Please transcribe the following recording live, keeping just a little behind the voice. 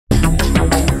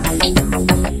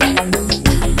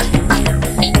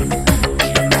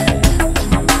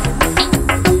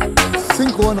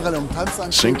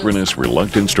Synchronous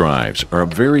reluctance drives are a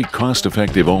very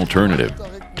cost-effective alternative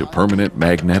to permanent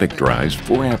magnetic drives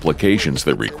for applications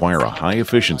that require a high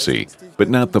efficiency but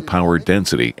not the power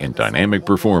density and dynamic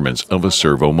performance of a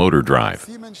servo motor drive.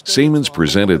 Siemens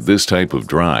presented this type of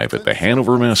drive at the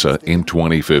Hanover Messe in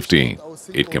 2015.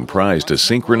 It comprised a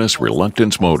synchronous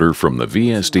reluctance motor from the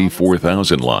VSD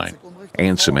 4000 line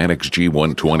and SIMOTICS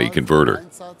G120 converter,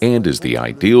 and is the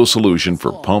ideal solution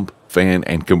for pump, fan,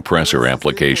 and compressor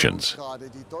applications.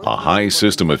 A high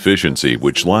system efficiency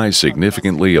which lies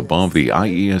significantly above the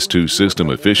IES2 system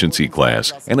efficiency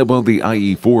class and above the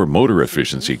IE4 motor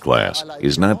efficiency class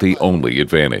is not the only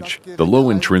advantage. The low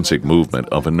intrinsic movement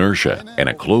of inertia and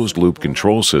a closed-loop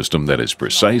control system that is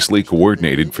precisely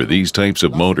coordinated for these types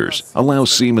of motors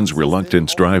allows Siemens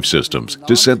reluctance drive systems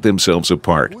to set themselves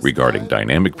apart regarding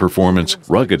dynamic performance,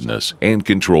 ruggedness, and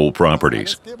control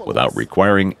properties without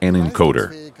requiring an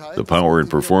encoder. The power and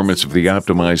performance of the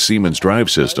optimized Siemens drive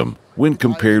system, when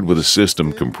compared with a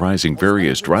system comprising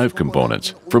various drive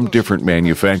components from different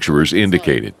manufacturers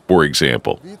indicated. For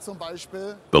example,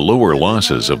 the lower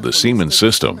losses of the Siemens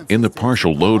system in the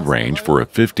partial load range for a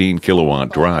 15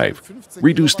 kilowatt drive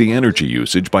reduce the energy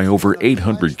usage by over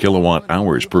 800 kilowatt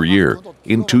hours per year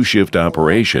in two-shift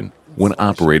operation when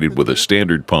operated with a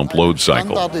standard pump load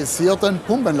cycle.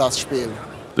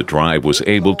 The drive was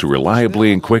able to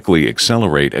reliably and quickly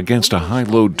accelerate against a high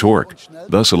load torque,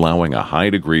 thus allowing a high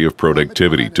degree of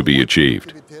productivity to be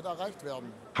achieved.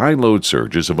 High load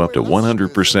surges of up to 100%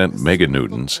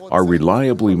 meganewtons are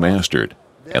reliably mastered,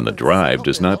 and the drive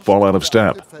does not fall out of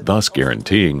step, thus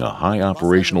guaranteeing a high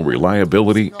operational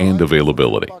reliability and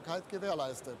availability.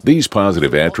 These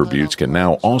positive attributes can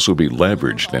now also be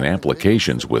leveraged in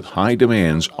applications with high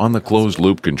demands on the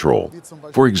closed-loop control,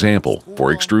 for example,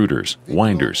 for extruders,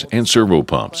 winders, and servo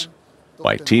pumps.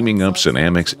 By teaming up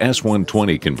SINAMICS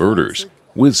S120 converters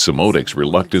with SIMOTICS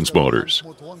reluctance motors.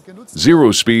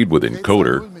 Zero speed with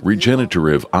encoder,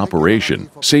 regenerative operation,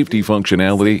 safety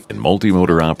functionality, and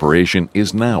multi-motor operation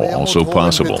is now also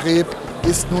possible.